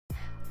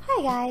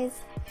Hi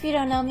guys! If you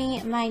don't know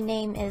me, my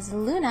name is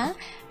Luna,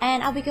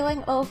 and I'll be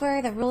going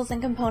over the rules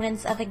and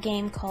components of a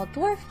game called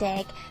Dwarf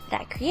Dig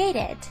that I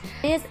created.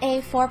 It is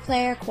a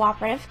 4-player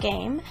cooperative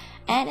game,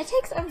 and it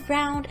takes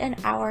around an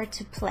hour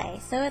to play,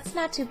 so it's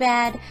not too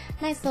bad.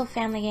 Nice little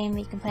family game that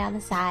you can play on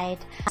the side.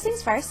 First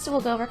things first,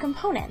 we'll go over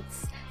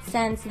components,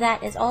 since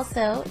that is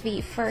also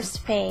the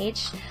first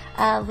page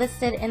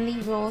listed in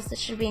the rules that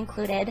should be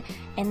included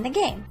in the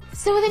game.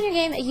 So within your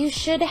game, you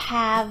should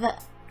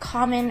have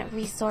common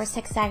resource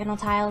hexagonal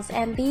tiles,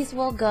 and these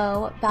will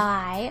go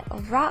by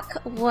rock,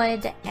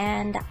 wood,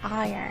 and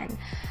iron.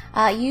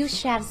 You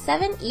should have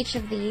 7 each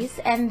of these,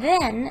 and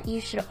then you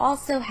should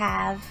also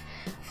have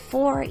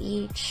 4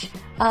 each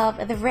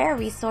of the rare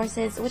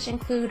resources, which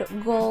include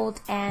gold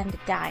and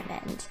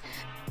diamond.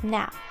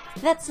 Now,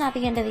 that's not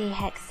the end of the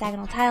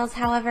hexagonal tiles,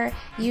 however,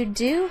 you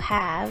do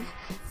have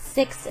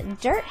 6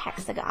 dirt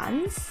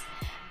hexagons,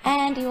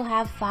 and you will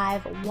have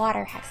 5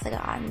 water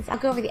hexagons. I'll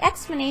go over the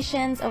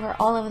explanations over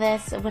all of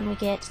this when we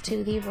get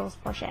to the rules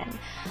portion.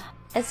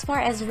 As far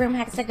as room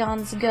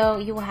hexagons go,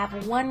 you will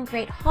have 1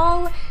 great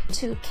hall,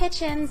 2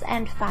 kitchens,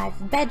 and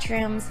 5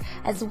 bedrooms,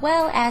 as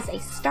well as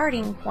a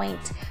starting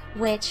point,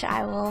 which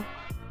I will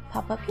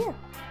pop up here.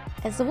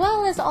 As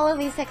well as all of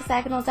these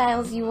hexagonal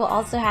tiles, you will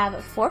also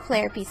have 4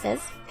 player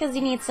pieces, because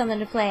you need something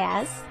to play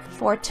as,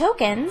 4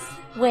 tokens,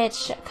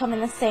 which come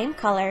in the same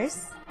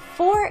colors,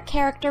 4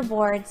 character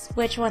boards,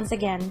 which once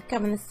again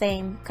come in the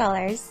same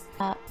colors,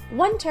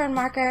 1 turn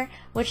marker,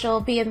 which will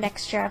be a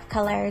mixture of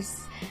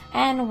colors,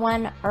 and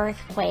 1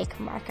 earthquake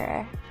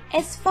marker.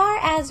 As far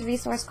as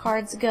resource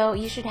cards go,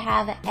 you should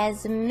have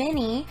as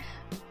many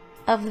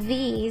of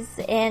these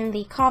in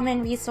the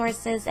common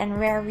resources and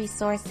rare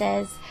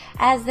resources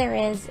as there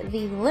is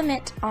the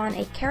limit on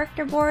a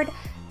character board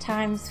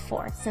times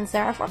 4, since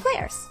there are 4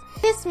 players.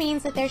 This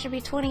means that there should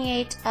be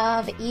 28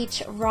 of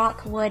each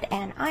rock, wood,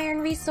 and iron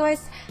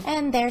resource,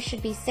 and there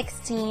should be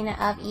 16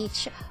 of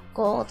each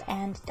gold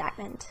and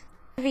diamond.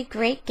 Every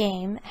great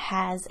game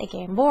has a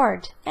game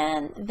board,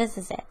 and this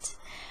is it.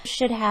 You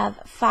should have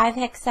 5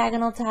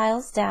 hexagonal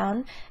tiles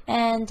down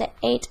and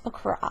 8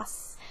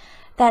 across.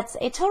 That's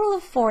a total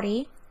of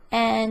 40,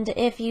 and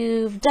if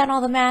you've done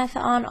all the math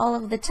on all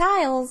of the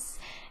tiles,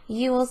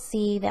 you will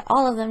see that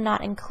all of them,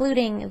 not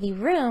including the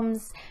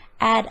rooms,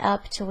 add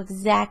up to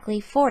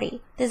exactly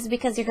 40. This is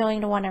because you're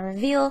going to want to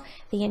reveal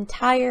the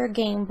entire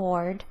game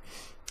board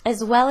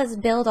as well as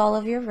build all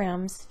of your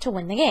rooms to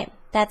win the game.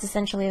 That's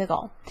essentially the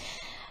goal.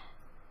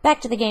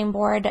 Back to the game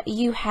board,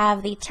 you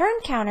have the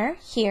turn counter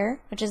here,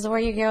 which is where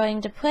you're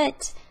going to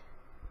put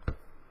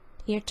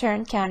your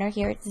turn counter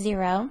here at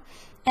 0,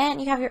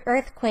 and you have your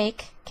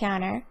earthquake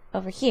counter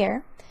over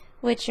here,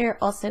 which you're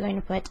also going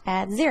to put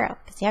at 0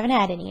 because you haven't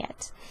had any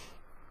yet.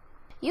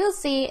 You'll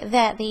see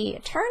that the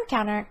turn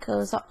counter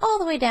goes all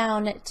the way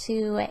down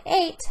to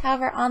 8.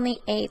 However, on the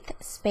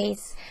 8th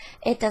space,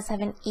 it does have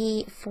an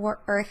E for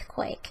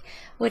earthquake,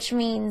 which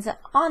means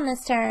on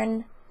this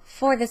turn,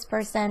 for this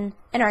person,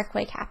 an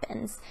earthquake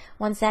happens.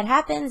 Once that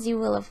happens, you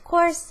will, of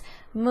course,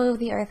 move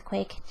the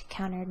earthquake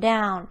counter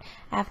down.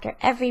 After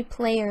every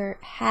player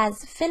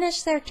has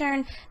finished their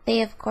turn,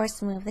 they, of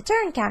course, move the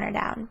turn counter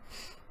down.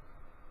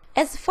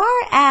 As far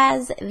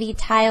as the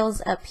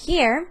tiles up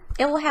here,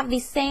 it will have the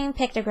same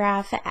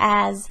pictograph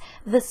as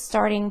the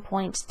starting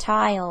point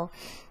tile.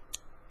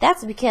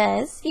 That's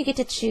because you get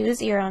to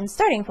choose your own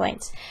starting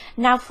point.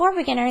 Now for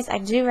beginners, I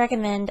do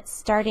recommend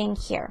starting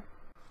here.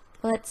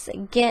 Let's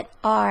get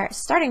our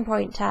starting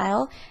point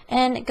tile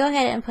and go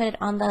ahead and put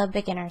it on the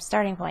beginner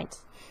starting point.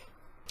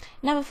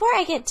 Now before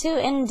I get too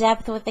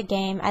in-depth with the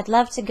game, I'd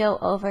love to go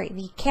over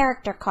the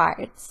character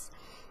cards.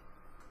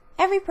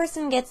 Every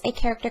person gets a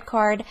character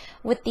card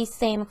with the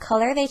same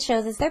color they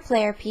chose as their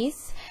player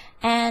piece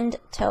and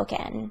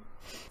token.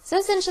 So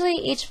essentially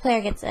each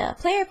player gets a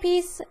player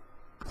piece,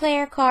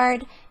 player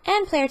card,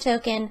 and player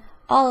token,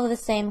 all of the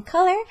same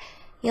color.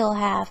 You'll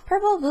have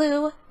purple,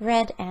 blue,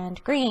 red,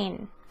 and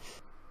green.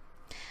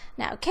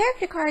 Now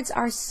character cards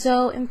are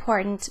so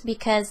important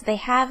because they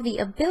have the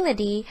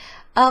ability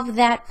of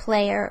that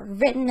player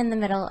written in the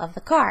middle of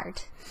the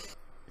card.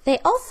 They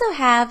also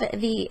have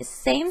the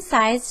same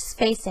sized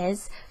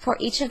spaces for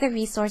each of the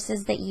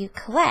resources that you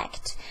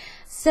collect.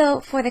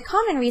 So for the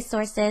common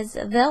resources,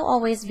 they'll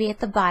always be at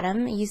the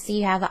bottom. You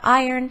see you have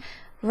iron,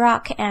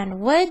 rock, and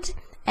wood,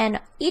 and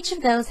each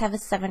of those have a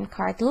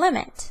 7-card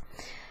limit.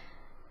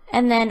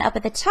 And then up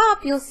at the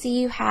top, you'll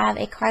see you have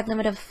a card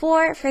limit of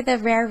 4 for the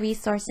rare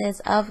resources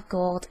of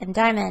gold and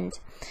diamond.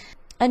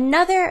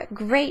 Another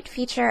great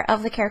feature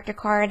of the character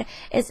card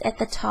is at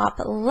the top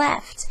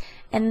left,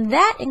 and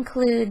that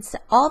includes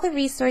all the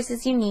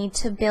resources you need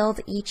to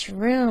build each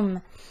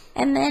room.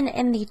 And then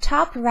in the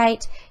top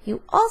right,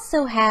 you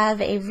also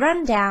have a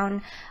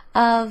rundown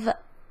of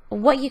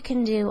what you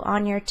can do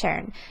on your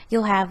turn.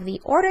 You'll have the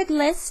ordered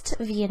list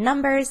via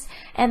numbers,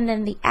 and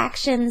then the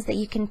actions that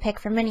you can pick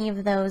from any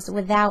of those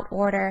without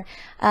order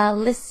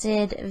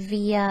listed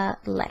via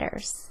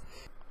letters.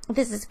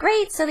 This is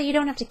great so that you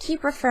don't have to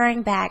keep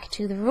referring back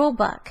to the rule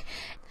book.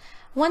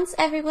 Once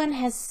everyone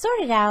has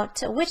sorted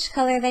out which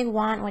color they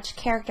want, which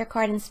character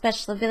card and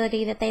special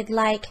ability that they'd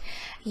like,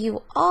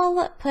 you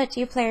all put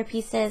your player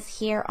pieces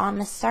here on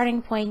the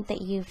starting point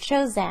that you've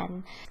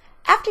chosen.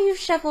 After you've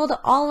shuffled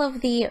all of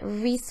the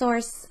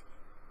resource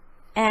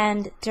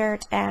and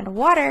dirt and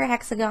water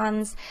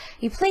hexagons,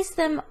 you place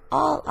them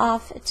all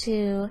off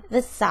to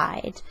the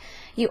side.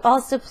 You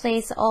also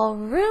place all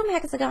room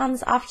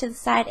hexagons off to the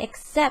side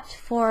except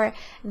for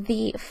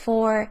the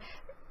 4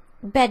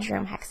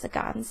 bedroom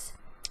hexagons.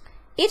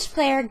 Each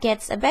player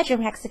gets a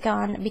bedroom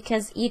hexagon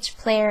because each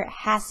player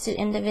has to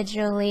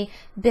individually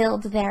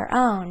build their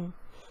own.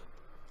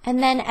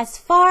 And then as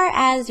far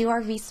as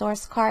your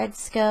resource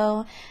cards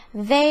go,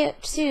 they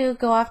too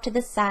go off to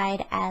the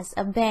side as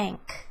a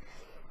bank.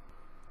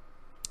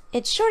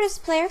 It's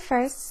shortest player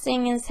first,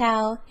 seeing as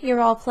how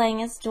you're all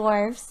playing as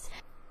dwarves.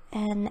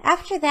 And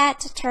after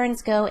that,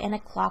 turns go in a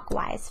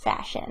clockwise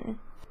fashion.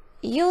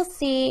 You'll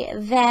see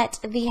that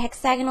the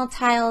hexagonal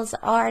tiles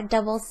are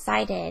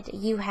double-sided.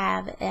 You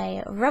have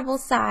a rubble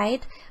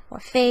side, or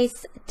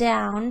face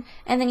down,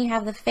 and then you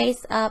have the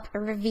face up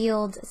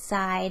revealed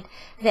side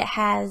that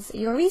has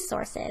your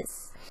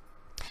resources.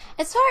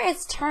 As far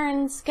as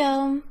turns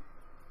go,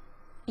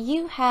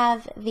 you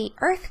have the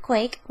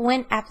earthquake,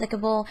 when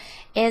applicable,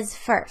 is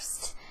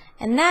first,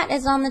 and that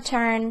is on the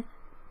turn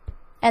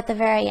at the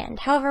very end.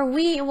 However,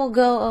 we will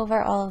go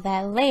over all of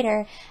that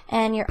later,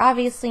 and you're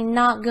obviously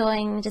not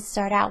going to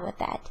start out with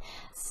that.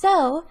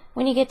 So,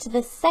 when you get to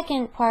the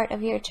second part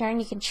of your turn,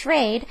 you can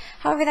trade.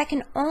 However, that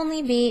can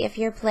only be if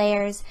your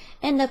players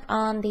end up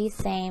on the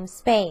same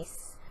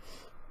space,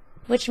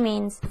 which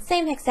means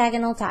same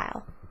hexagonal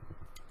tile.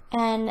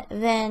 And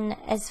then,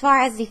 as far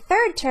as the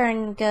third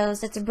turn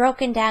goes, it's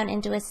broken down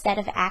into a set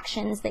of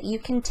actions that you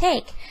can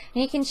take.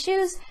 And you can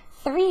choose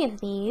 3 of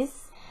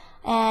these,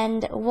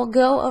 and we'll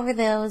go over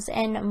those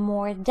in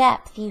more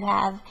depth. You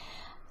have,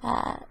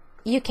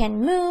 you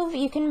can move,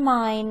 you can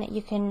mine,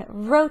 you can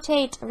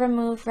rotate,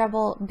 remove,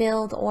 rebel,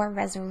 build, or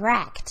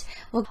resurrect.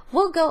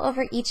 We'll go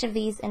over each of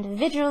these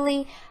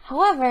individually.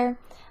 However,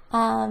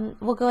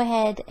 we'll go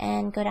ahead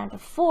and go down to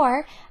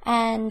 4,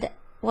 and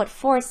what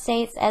 4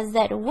 states is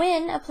that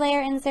when a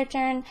player ends their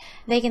turn,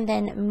 they can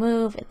then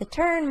move the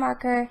turn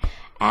marker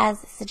as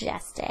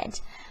suggested.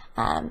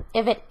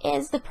 If it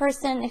is the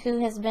person who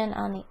has been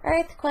on the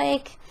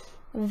earthquake,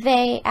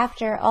 they,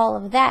 after all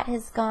of that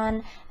has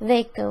gone,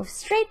 they go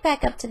straight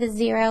back up to the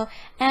 0,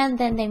 and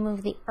then they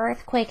move the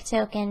earthquake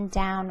token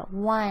down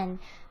 1,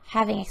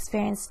 having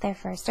experienced their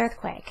first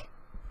earthquake.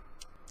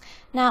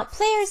 Now,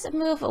 players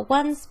move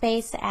 1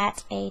 space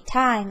at a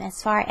time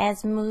as far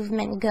as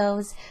movement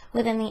goes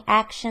within the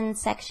action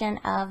section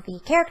of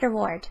the character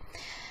board.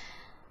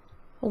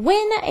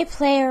 When a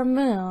player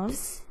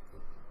moves,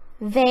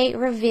 they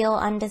reveal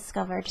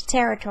undiscovered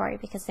territory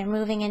because they're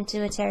moving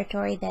into a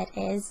territory that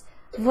is,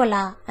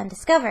 voila,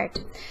 undiscovered.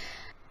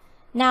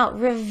 Now,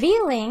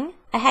 revealing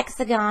a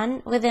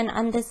hexagon within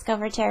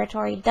undiscovered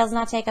territory does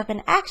not take up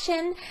an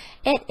action.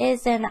 It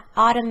is an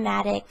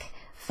automatic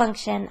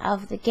function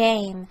of the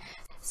game.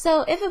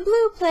 So if a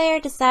blue player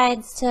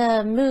decides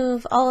to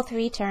move all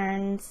 3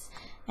 turns,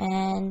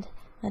 and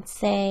let's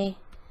say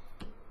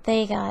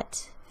they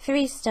got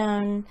 3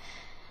 stone,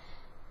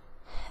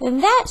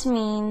 then that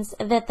means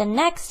that the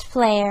next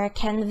player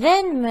can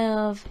then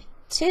move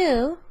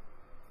 2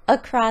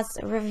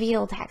 across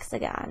revealed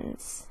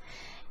hexagons.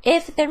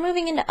 If they're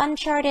moving into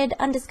uncharted,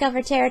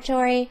 undiscovered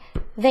territory,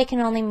 they can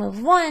only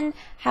move 1.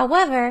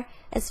 However,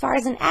 as far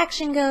as an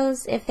action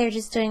goes, if they're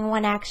just doing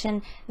 1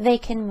 action, they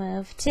can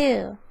move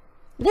 2.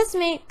 This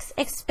makes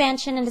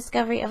expansion and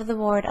discovery of the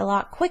board a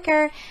lot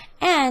quicker,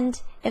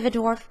 and if a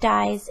dwarf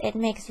dies, it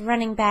makes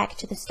running back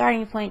to the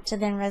starting point to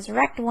then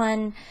resurrect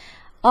 1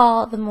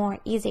 all the more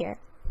easier.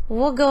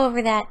 We'll go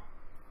over that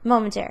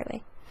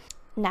momentarily.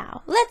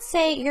 Now, let's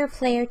say you're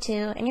player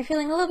 2 and you're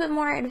feeling a little bit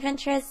more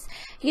adventurous.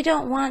 You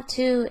don't want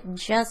to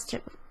just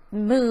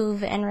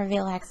move and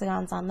reveal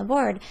hexagons on the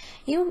board.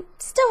 You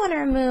still want to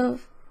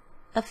remove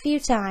a few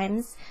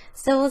times.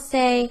 So we'll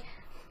say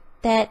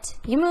that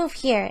you move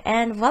here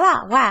and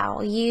voila,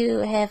 wow, you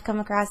have come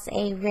across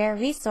a rare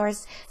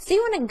resource. So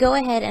you want to go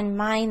ahead and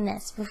mine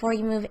this before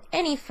you move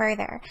any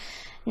further.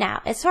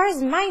 Now, as far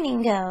as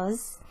mining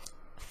goes,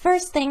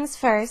 first things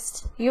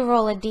first, you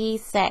roll a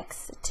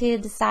d6 to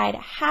decide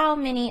how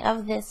many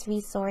of this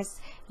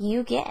resource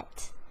you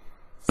get.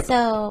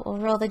 So we'll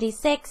roll the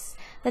d6.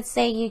 Let's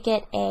say you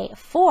get a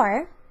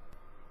 4,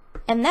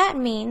 and that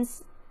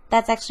means,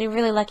 that's actually a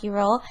really lucky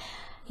roll,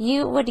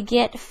 you would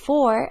get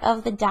 4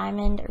 of the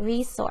diamond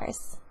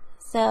resource.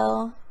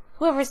 So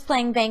whoever's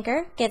playing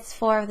banker gets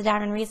 4 of the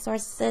diamond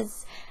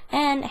resources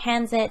and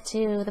hands it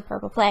to the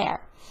purple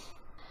player.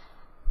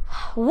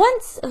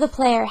 Once the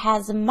player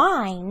has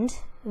mined,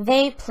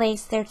 they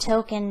place their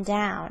token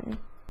down.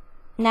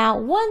 Now,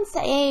 once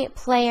a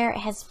player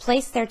has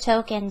placed their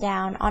token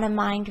down on a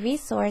mined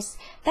resource,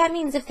 that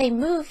means if they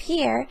move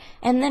here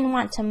and then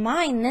want to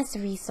mine this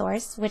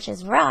resource, which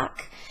is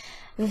rock,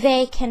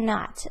 they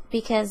cannot,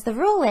 because the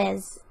rule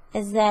is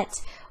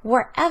that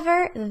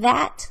wherever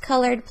that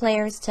colored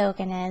player's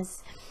token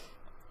is,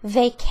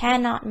 they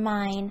cannot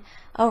mine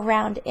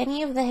around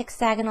any of the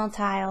hexagonal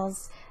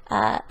tiles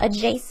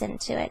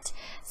adjacent to it.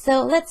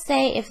 So let's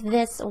say if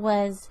this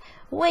was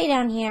way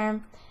down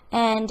here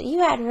and you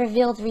had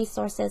revealed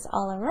resources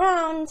all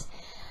around,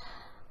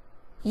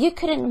 you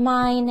couldn't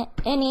mine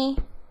any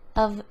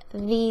of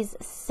these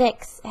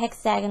 6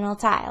 hexagonal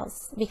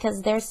tiles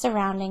because they're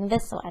surrounding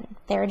this one.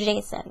 They're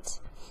adjacent.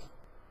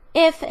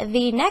 If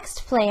the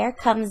next player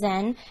comes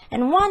in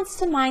and wants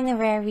to mine the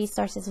rare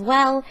resource as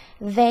well,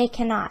 they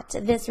cannot.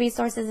 This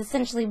resource is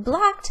essentially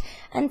blocked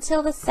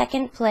until the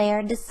second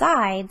player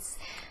decides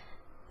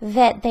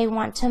that they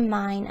want to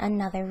mine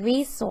another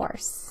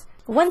resource.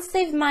 Once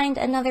they've mined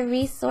another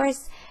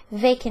resource,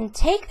 they can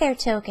take their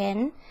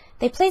token,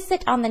 they place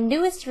it on the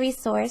newest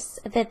resource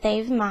that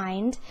they've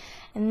mined,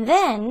 and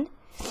then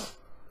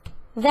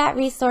that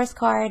resource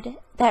card,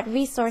 that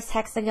resource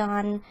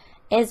hexagon,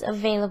 is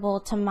available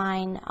to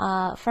mine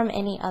from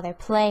any other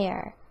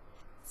player.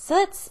 So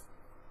let's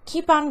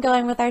keep on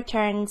going with our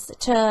turns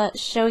to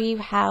show you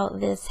how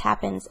this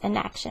happens in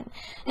action.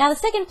 Now the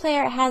second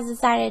player has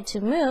decided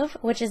to move,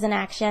 which is an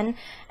action,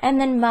 and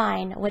then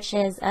mine, which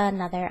is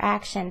another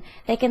action.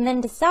 They can then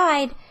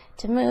decide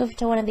to move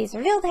to one of these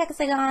revealed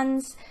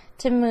hexagons,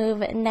 to move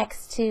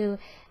next to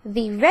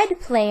the red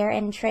player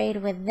and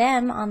trade with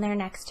them on their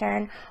next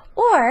turn,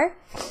 or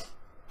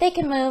they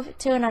can move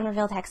to an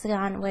unrevealed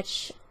hexagon,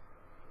 which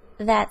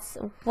that's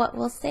what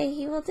we'll say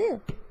he will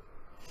do.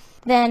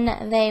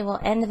 Then they will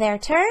end their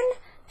turn,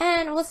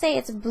 and we'll say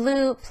it's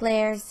blue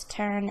player's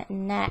turn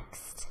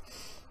next.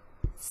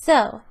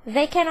 So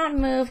they cannot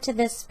move to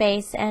this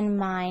space and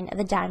mine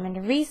the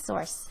diamond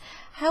resource.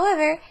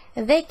 However,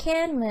 they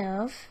can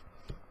move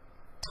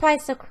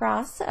twice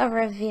across a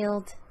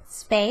revealed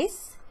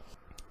space,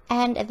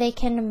 and they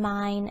can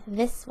mine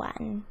this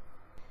one.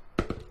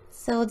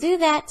 So we'll do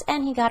that,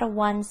 and he got a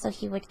 1, so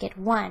he would get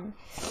 1.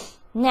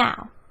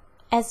 Now,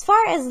 as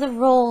far as the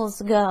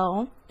rolls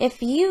go,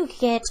 if you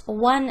get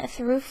 1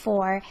 through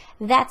 4,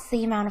 that's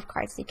the amount of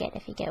cards you get.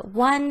 If you get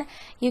 1,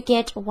 you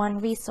get 1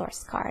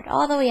 resource card,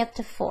 all the way up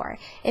to 4.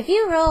 If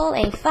you roll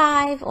a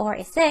 5 or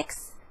a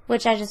 6,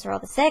 which I just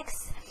rolled a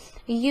 6,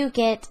 you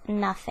get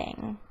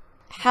nothing.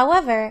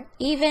 However,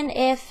 even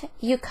if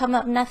you come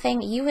up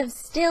nothing, you have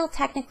still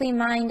technically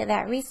mined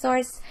that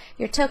resource.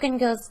 Your token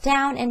goes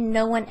down and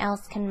no one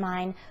else can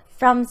mine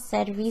from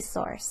said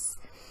resource.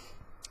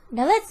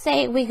 Now let's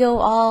say we go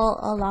all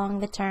along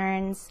the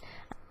turns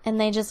and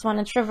they just want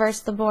to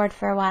traverse the board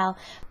for a while.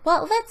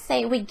 Well, let's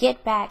say we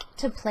get back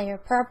to player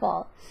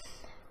purple.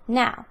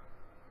 Now,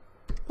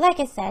 like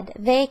I said,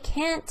 they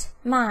can't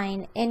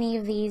mine any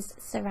of these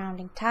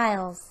surrounding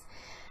tiles.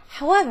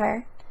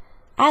 However,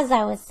 as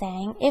I was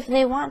saying, if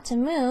they want to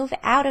move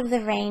out of the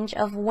range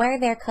of where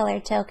their color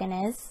token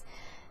is,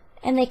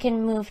 and they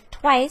can move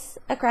twice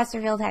across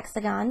revealed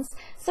hexagons.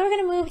 So we're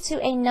going to move to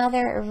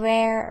another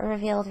rare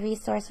revealed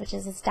resource, which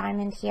is this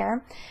diamond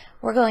here.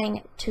 We're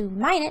going to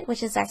mine it,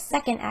 which is our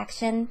second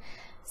action.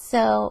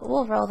 So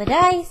we'll roll the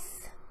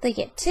dice. They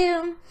get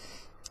 2.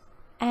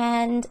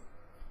 And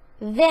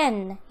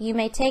then you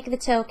may take the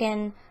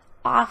token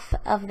off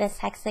of this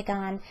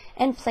hexagon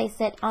and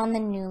place it on the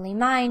newly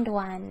mined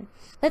one.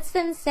 Let's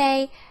then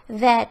say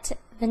that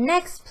the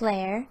next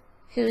player,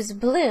 who's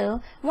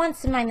blue,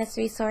 wants to mine this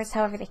resource,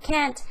 however they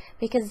can't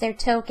because their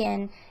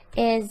token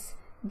is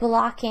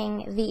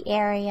blocking the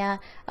area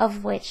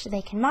of which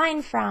they can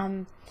mine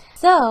from.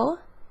 So,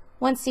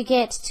 once you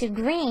get to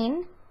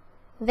green,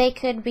 they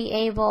could be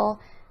able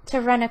to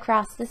run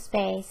across the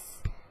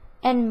space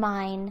and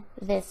mine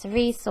this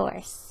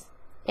resource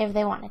if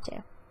they wanted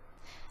to.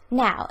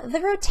 Now,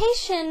 the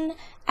rotation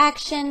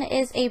action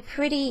is a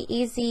pretty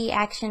easy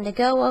action to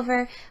go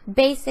over.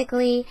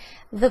 Basically,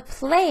 the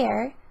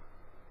player,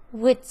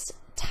 which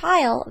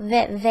tile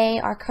that they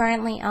are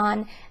currently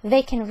on,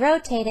 they can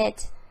rotate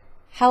it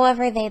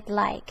however they'd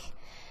like.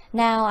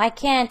 Now, I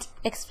can't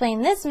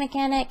explain this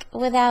mechanic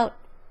without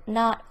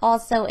not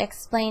also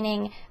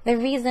explaining the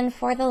reason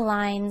for the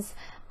lines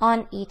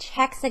on each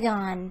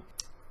hexagon.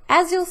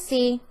 As you'll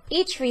see,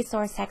 each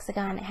resource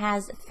hexagon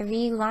has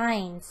 3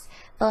 lines.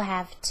 They'll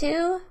have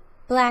 2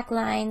 black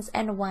lines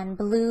and 1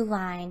 blue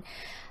line.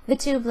 The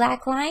 2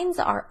 black lines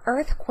are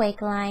earthquake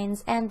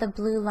lines, and the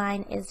blue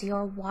line is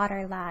your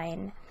water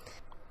line.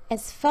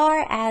 As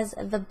far as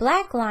the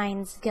black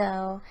lines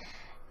go,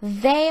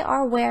 they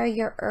are where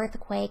your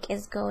earthquake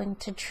is going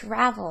to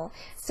travel.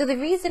 So the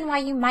reason why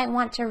you might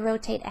want to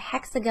rotate a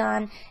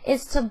hexagon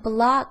is to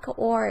block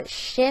or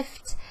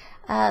shift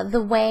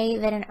the way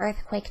that an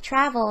earthquake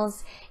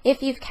travels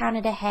if you've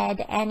counted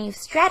ahead and you've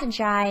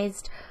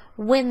strategized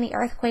when the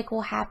earthquake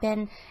will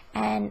happen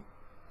and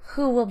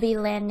who will be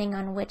landing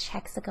on which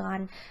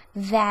hexagon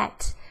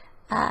that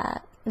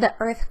the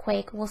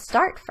earthquake will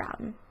start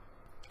from.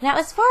 Now,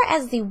 as far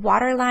as the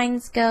water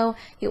lines go,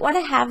 you want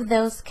to have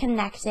those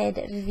connected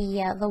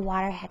via the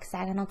water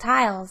hexagonal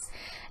tiles.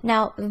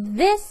 Now,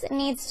 this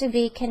needs to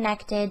be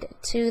connected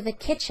to the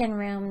kitchen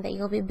room that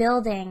you'll be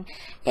building.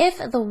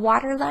 If the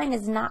water line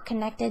is not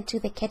connected to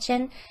the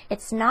kitchen,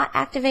 it's not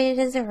activated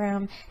as a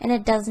room, and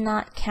it does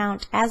not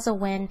count as a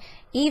win,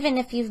 even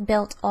if you've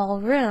built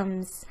all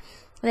rooms.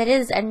 That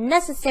is a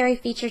necessary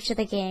feature to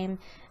the game,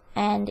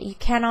 and you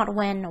cannot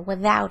win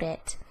without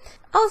it.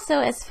 Also,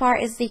 as far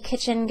as the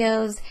kitchen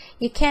goes,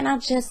 you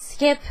cannot just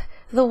skip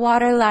the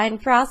water line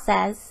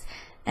process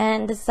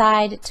and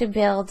decide to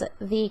build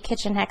the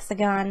kitchen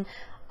hexagon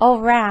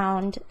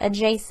around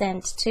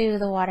adjacent to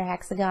the water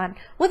hexagon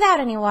without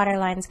any water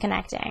lines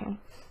connecting.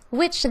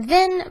 Which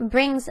then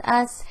brings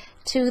us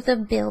to the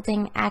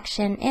building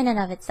action in and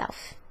of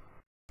itself.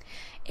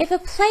 If a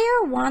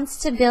player wants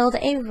to build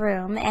a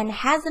room and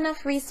has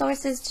enough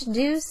resources to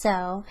do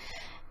so,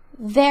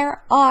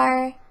 there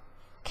are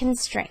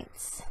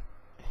constraints.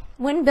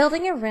 When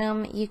building a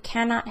room, you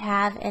cannot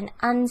have an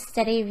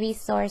unsteady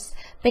resource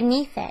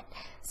beneath it.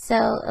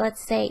 So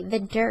let's say the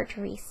dirt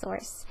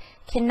resource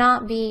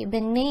cannot be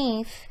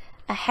beneath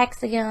a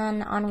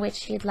hexagon on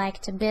which you'd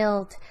like to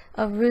build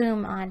a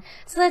room on.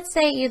 So let's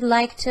say you'd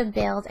like to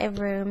build a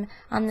room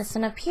on this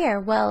one up here.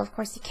 Well, of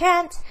course you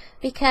can't,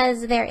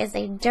 because there is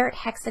a dirt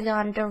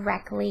hexagon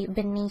directly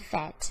beneath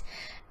it.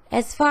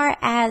 As far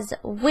as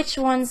which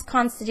ones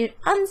constitute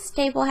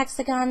unstable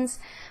hexagons,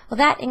 well,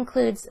 that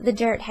includes the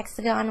dirt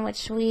hexagon,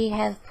 which we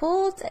have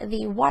pulled,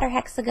 the water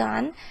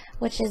hexagon,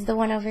 which is the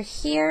one over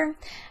here,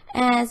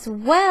 as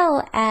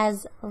well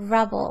as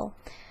rubble.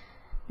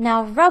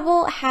 Now,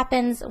 rubble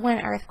happens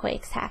when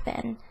earthquakes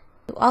happen.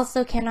 You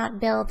also cannot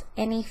build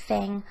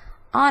anything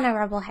on a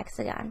rubble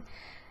hexagon.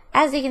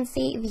 As you can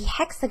see, the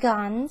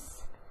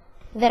hexagons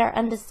that are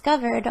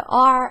undiscovered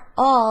are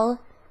all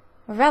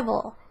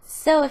rubble.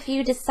 So if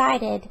you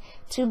decided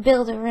to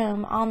build a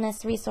room on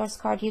this resource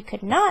card, you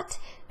could not,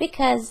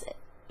 because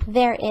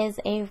there is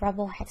a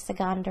rubble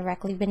hexagon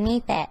directly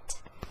beneath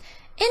it.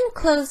 In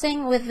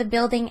closing with the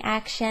building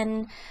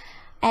action,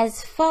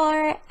 as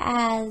far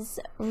as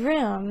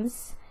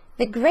rooms,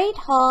 the Great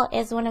Hall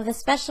is one of the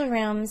special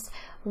rooms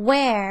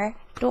where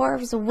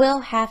dwarves will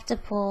have to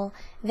pull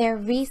their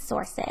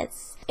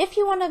resources. If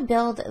you want to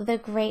build the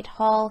Great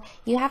Hall,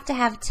 you have to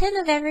have 10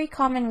 of every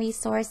common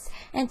resource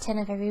and 10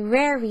 of every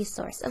rare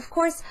resource. Of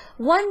course,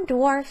 one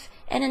dwarf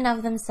in and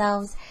of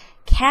themselves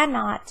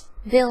cannot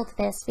build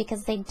this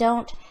because they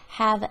don't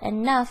have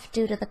enough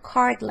due to the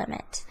card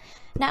limit.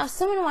 Now, if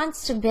someone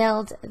wants to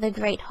build the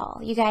Great Hall,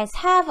 you guys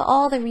have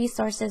all the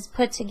resources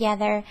put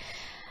together.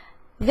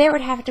 There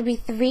would have to be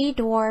 3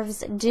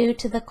 dwarves due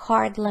to the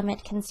card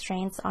limit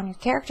constraints on your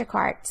character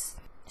cards.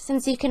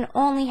 Since you can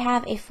only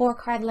have a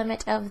 4-card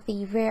limit of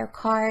the rare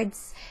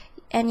cards,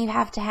 and you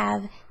have to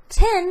have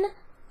 10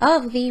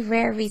 of the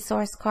rare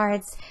resource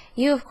cards,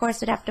 you of course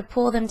would have to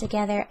pull them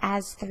together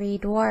as 3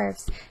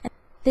 dwarves.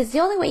 This is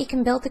the only way you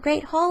can build the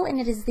Great Hall, and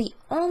it is the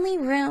only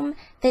room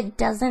that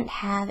doesn't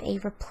have a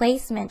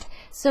replacement.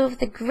 So if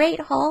the Great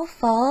Hall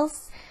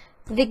falls,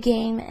 the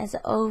game is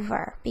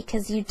over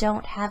because you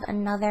don't have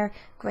another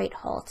Great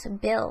Hall to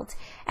build.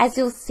 As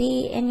you'll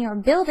see in your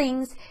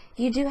buildings,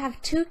 you do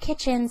have 2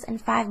 kitchens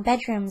and 5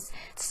 bedrooms,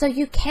 so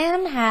you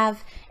can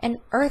have an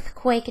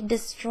earthquake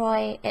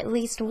destroy at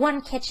least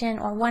 1 kitchen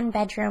or 1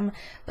 bedroom,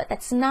 but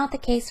that's not the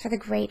case for the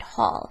Great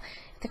Hall.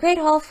 If the Great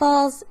Hall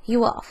falls,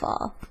 you all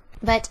fall.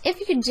 But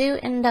if you do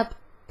end up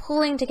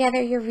pulling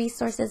together your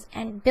resources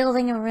and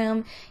building a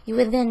room, you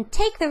would then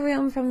take the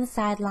room from the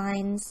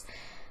sidelines,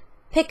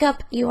 pick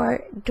up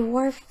your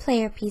dwarf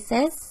player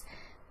pieces,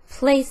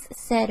 place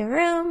said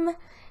room,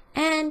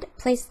 and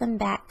place them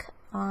back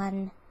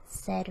on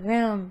said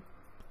room.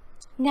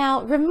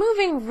 Now,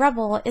 removing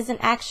rubble is an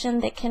action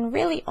that can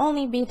really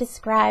only be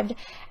described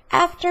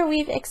after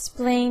we've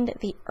explained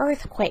the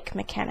earthquake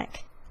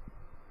mechanic.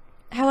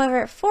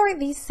 However, for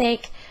the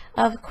sake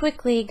of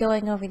quickly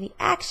going over the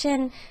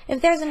action,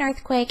 if there's an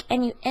earthquake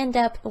and you end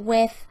up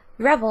with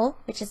rubble,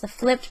 which is a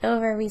flipped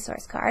over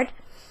resource card,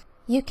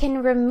 you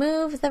can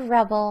remove the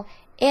rubble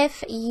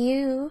if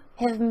you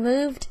have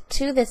moved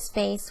to the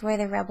space where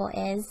the rubble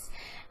is,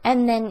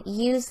 and then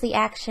use the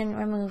action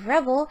remove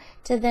rubble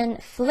to then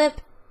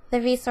flip the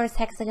resource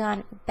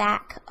hexagon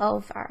back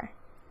over.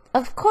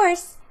 Of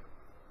course,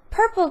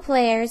 purple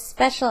player's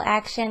special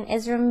action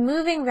is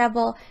removing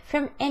rubble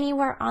from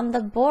anywhere on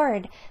the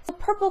board. So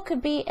purple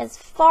could be as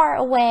far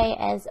away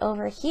as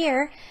over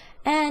here,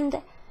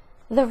 and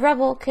the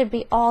rubble could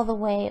be all the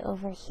way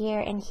over here,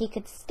 and he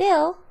could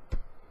still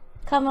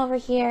come over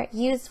here,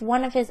 use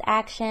one of his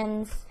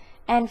actions,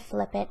 and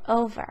flip it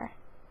over.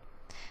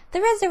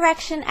 The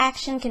resurrection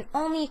action can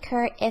only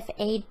occur if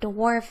a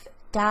dwarf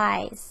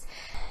dies.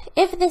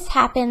 If this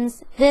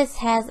happens, this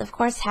has of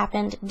course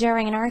happened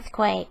during an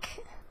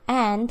earthquake.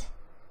 And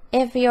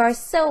if you are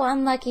so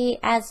unlucky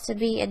as to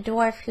be a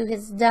dwarf who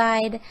has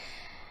died,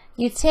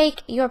 you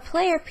take your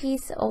player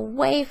piece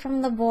away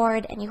from the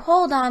board and you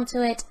hold on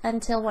to it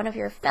until one of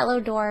your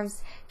fellow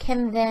dwarves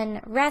can then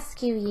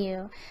rescue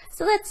you.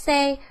 So let's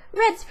say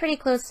red's pretty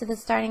close to the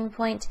starting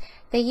point.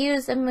 They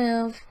use a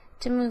move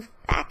to move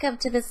back up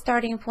to the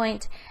starting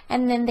point,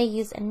 and then they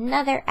use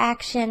another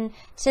action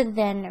to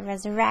then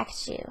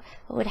resurrect you.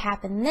 What would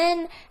happen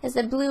then is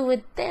that blue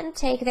would then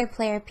take their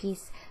player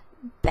piece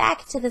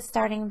back to the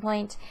starting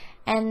point,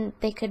 and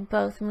they could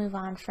both move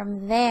on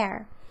from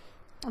there.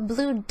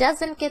 Blue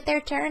doesn't get their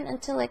turn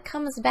until it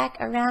comes back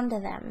around to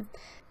them.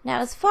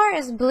 Now, as far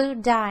as blue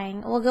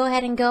dying, we'll go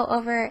ahead and go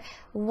over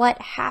what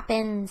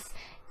happens.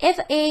 If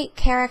a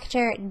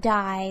character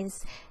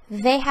dies,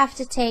 they have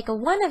to take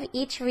one of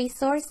each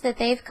resource that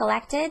they've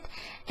collected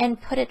and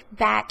put it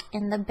back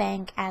in the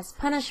bank as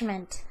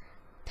punishment.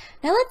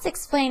 Now let's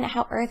explain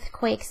how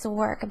earthquakes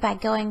work by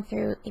going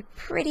through a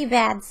pretty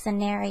bad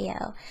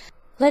scenario.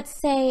 Let's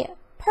say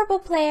purple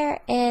player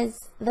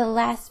is the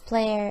last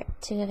player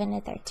to have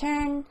ended their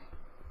turn,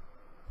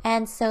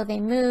 and so they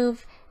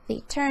move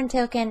the turn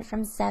token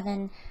from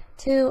 7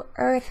 to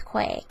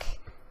earthquake,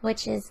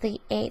 which is the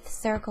 8th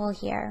circle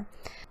here.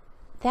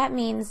 That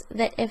means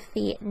that if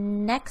the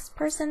next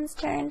person's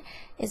turn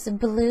is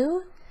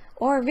blue,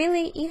 or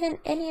really even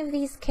any of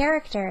these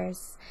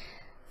characters,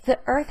 the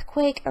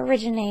earthquake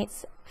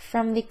originates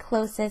from the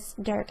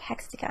closest dirt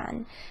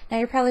hexagon. Now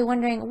you're probably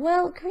wondering,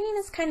 well, green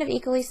is kind of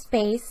equally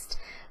spaced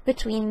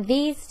between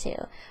these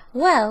two.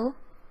 Well,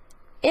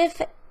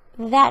 if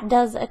that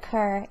does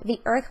occur,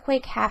 the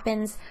earthquake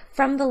happens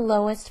from the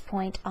lowest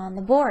point on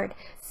the board.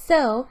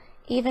 So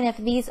even if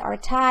these are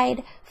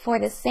tied for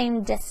the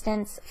same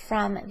distance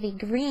from the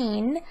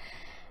green,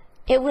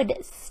 it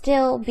would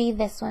still be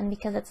this one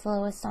because it's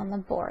lowest on the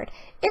board.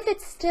 If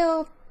it's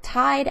still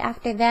tied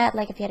after that,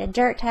 like if you had a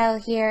dirt tile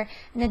here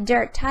and a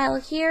dirt tile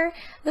here,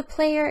 the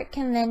player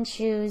can then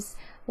choose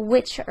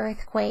which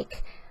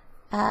earthquake,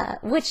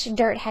 which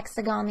dirt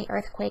hexagon the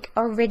earthquake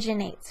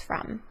originates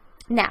from.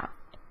 Now,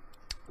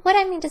 what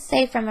I mean to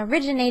say from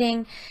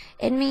originating,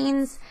 it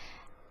means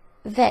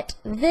that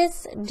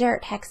this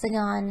dirt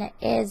hexagon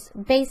is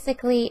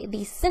basically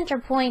the center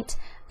point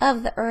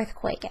of the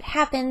earthquake. It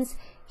happens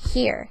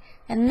here.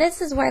 And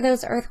this is where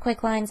those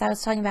earthquake lines I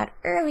was talking about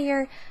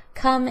earlier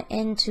come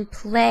into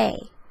play.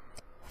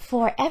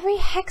 For every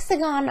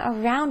hexagon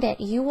around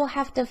it, you will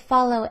have to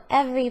follow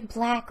every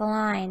black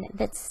line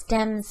that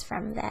stems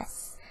from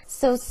this.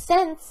 So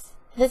since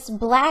this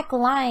black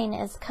line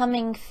is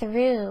coming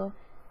through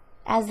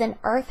as an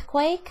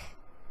earthquake,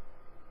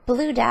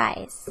 blue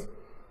dies.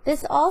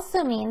 This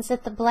also means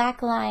that the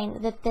black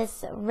line that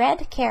this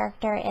red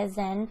character is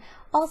in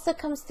also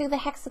comes through the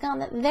hexagon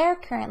that they're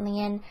currently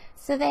in,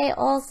 so they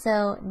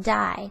also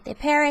die. They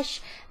perish.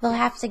 They'll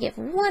have to give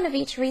one of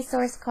each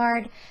resource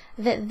card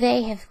that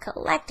they have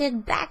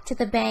collected back to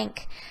the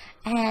bank,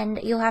 and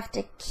you'll have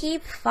to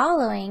keep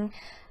following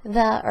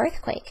the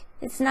earthquake.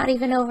 It's not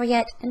even over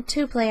yet, and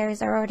 2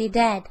 players are already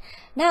dead.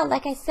 Now,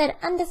 like I said,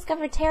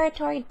 undiscovered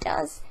territory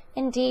does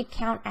indeed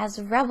count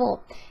as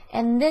rebel,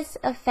 and this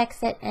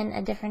affects it in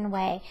a different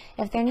way.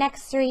 If they're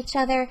next to each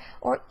other,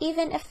 or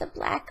even if the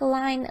black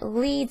line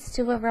leads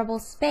to a rebel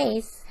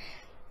space,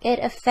 it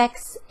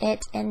affects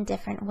it in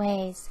different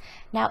ways.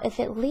 Now, if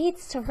it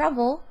leads to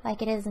rebel,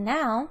 like it is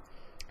now,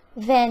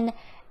 then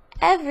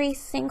every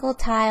single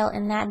tile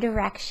in that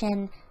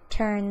direction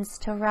turns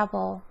to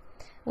rebel,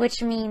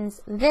 which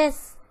means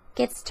this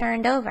gets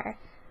turned over,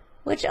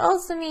 which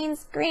also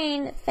means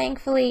green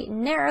thankfully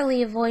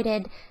narrowly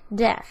avoided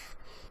death.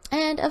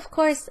 And of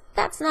course,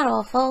 that's not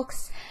all,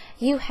 folks.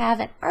 You have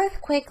an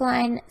earthquake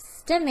line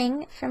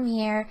stemming from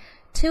here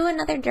to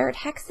another dirt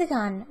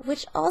hexagon,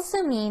 which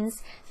also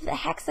means the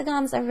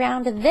hexagons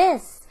around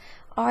this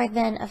are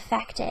then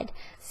affected.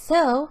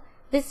 So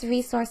this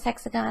resource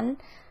hexagon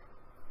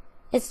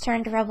is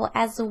turned rebel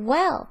as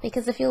well,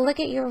 because if you look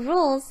at your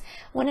rules,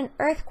 when an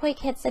earthquake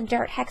hits a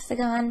dirt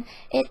hexagon,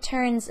 it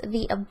turns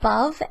the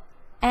above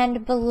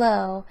and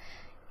below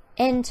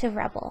into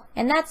rebel,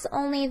 and that's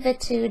only the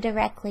 2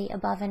 directly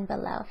above and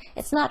below.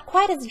 It's not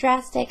quite as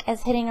drastic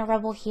as hitting a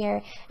rebel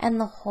here and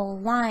the whole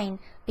line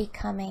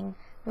becoming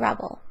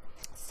rebel.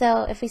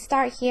 So if we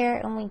start here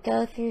and we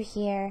go through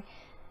here,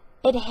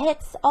 it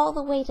hits all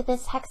the way to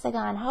this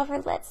hexagon.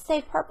 However, let's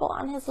say purple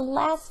on his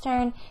last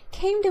turn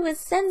came to his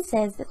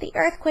senses that the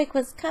earthquake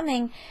was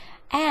coming,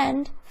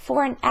 and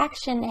for an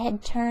action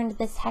had turned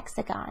this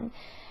hexagon.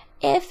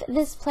 If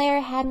this player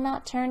had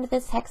not turned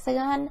this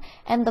hexagon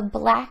and the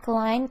black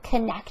line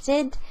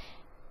connected,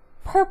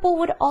 purple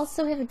would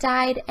also have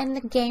died and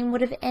the game would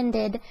have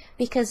ended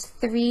because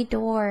 3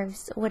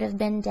 dwarves would have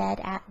been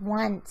dead at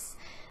once.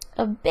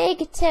 A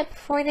big tip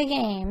for the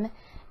game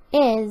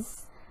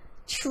is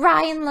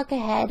try and look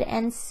ahead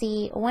and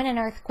see when an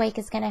earthquake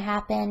is going to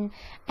happen,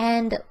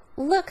 and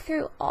look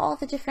through all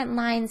the different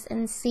lines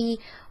and see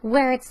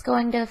where it's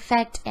going to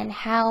affect and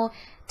how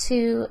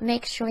to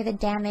make sure the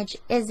damage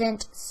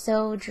isn't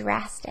so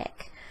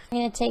drastic. I'm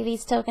going to take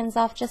these tokens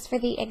off just for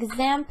the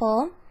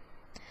example,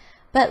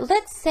 but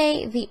let's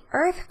say the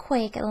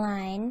earthquake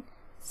line,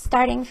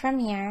 starting from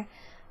here,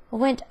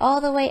 went all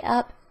the way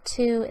up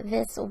to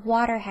this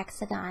water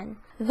hexagon.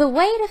 The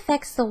way it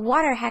affects the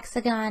water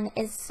hexagon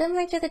is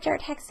similar to the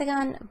dirt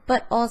hexagon,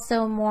 but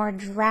also more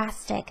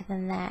drastic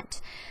than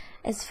that.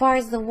 As far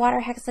as the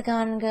water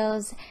hexagon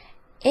goes,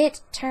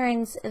 it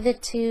turns the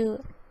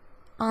two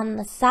on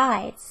the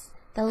sides,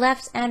 the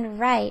left and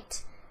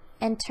right,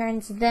 and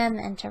turns them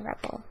into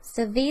rubble.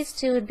 So these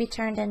two would be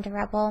turned into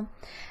rubble.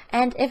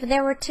 And if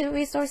there were two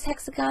resource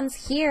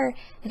hexagons here,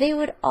 they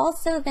would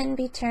also then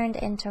be turned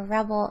into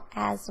rubble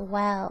as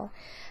well.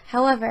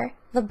 However,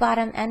 the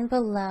bottom and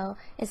below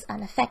is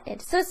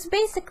unaffected. So it's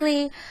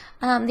basically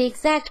the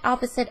exact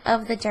opposite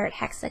of the dirt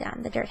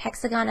hexagon. The dirt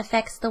hexagon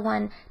affects the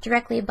one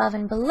directly above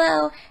and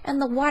below,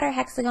 and the water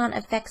hexagon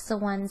affects the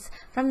ones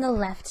from the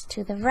left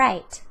to the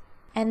right.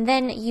 And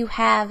then you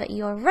have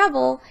your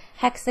rubble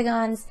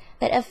hexagons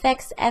that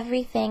affects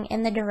everything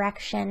in the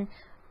direction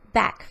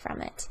back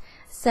from it.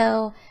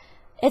 So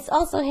it's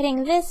also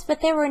hitting this,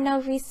 but there were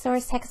no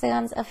resource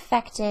hexagons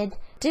affected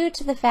due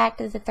to the fact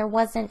that there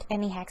wasn't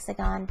any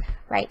hexagon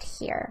right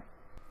here.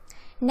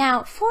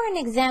 Now, for an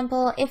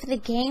example, if the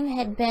game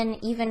had been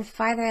even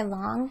farther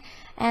along,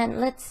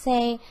 and let's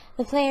say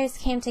the players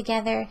came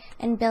together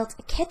and built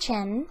a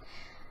kitchen,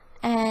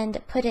 and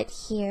put it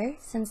here,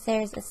 since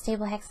there's a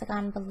stable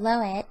hexagon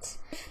below it.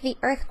 If the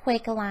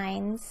earthquake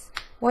lines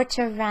were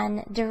to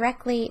run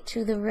directly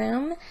to the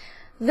room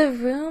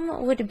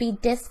would be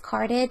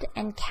discarded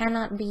and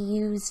cannot be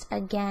used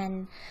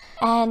again.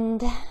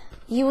 And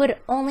you would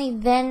only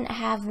then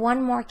have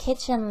one more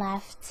kitchen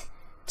left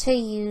to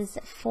use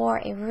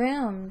for a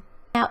room.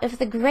 Now, if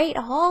the Great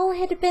Hall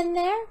had been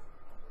there,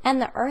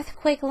 and the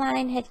earthquake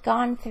line had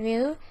gone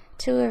through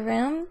to a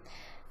room,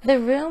 the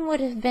room would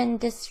have been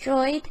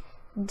destroyed,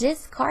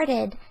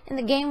 discarded, and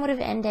the game would have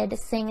ended,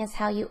 seeing as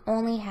how you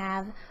only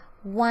have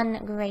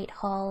one Great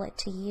Hall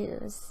to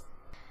use.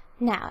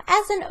 Now,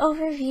 as an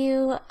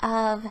overview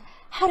of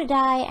how to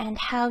die and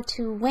how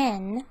to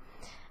win,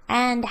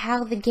 and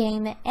how the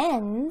game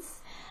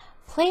ends,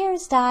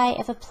 players die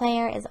if a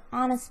player is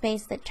on a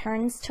space that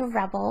turns to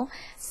rubble.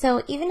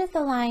 So even if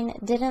the line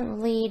didn't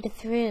lead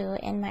through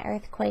in my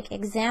earthquake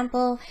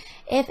example,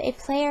 if a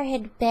player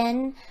had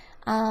been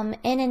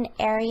in an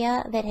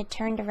area that had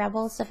turned to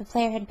rubble, so if a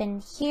player had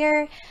been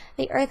here,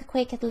 the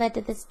earthquake had led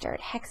to this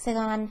dirt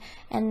hexagon,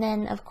 and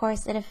then of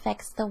course it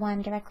affects the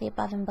one directly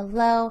above and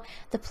below,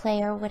 the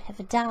player would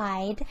have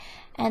died.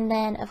 And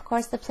then of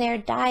course the player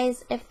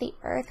dies if the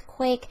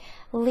earthquake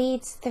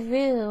leads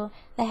through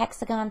the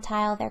hexagon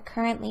tile they're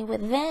currently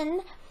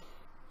within.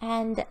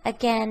 And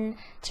again,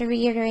 to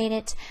reiterate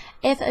it,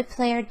 if a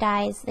player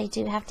dies, they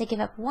do have to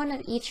give up one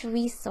of each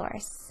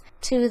resource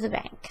to the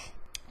bank.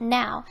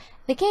 Now,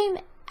 the game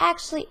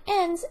actually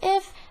ends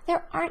if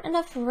there aren't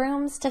enough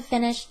rooms to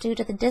finish due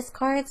to the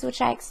discards,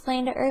 which I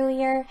explained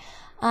earlier,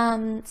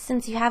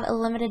 since you have a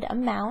limited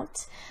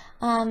amount.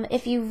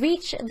 If you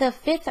reach the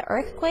 5th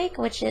earthquake,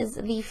 which is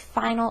the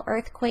final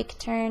earthquake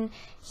turn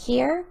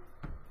here,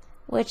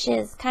 which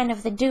is kind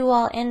of the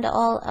do-all,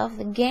 end-all of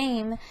the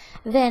game,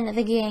 then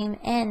the game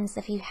ends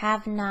if you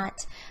have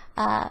not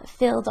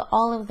filled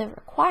all of the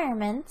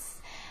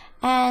requirements.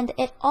 And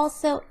it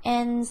also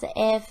ends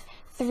if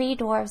 3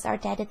 dwarves are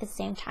dead at the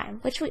same time,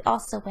 which we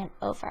also went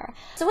over.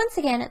 So once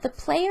again, the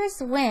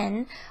players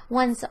win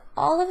once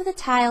all of the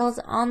tiles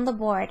on the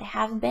board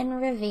have been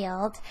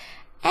revealed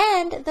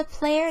and the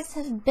players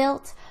have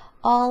built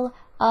all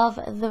of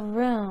the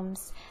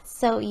rooms.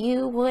 So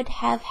you would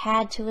have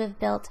had to have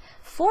built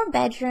 4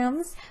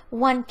 bedrooms,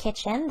 1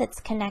 kitchen that's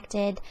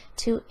connected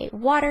to a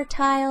water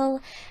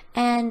tile,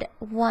 and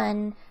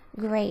 1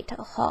 great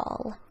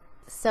hall.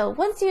 So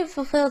once you've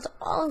fulfilled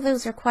all of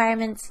those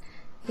requirements,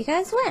 you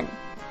guys win.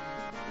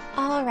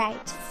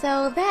 Alright,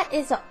 so that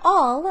is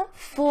all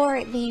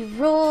for the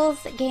rules,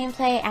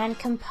 gameplay, and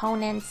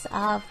components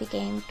of the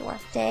game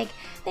Dwarf Dig.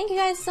 Thank you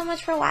guys so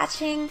much for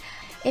watching.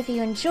 If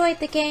you enjoyed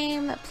the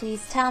game,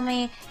 please tell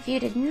me. If you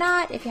did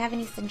not, if you have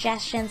any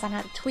suggestions on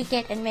how to tweak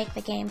it and make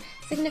the game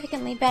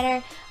significantly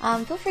better,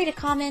 feel free to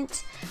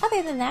comment.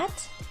 Other than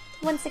that,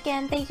 once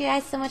again, thank you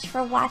guys so much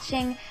for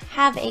watching.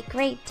 Have a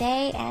great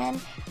day and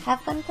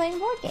have fun playing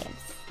board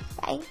games.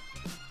 Bye.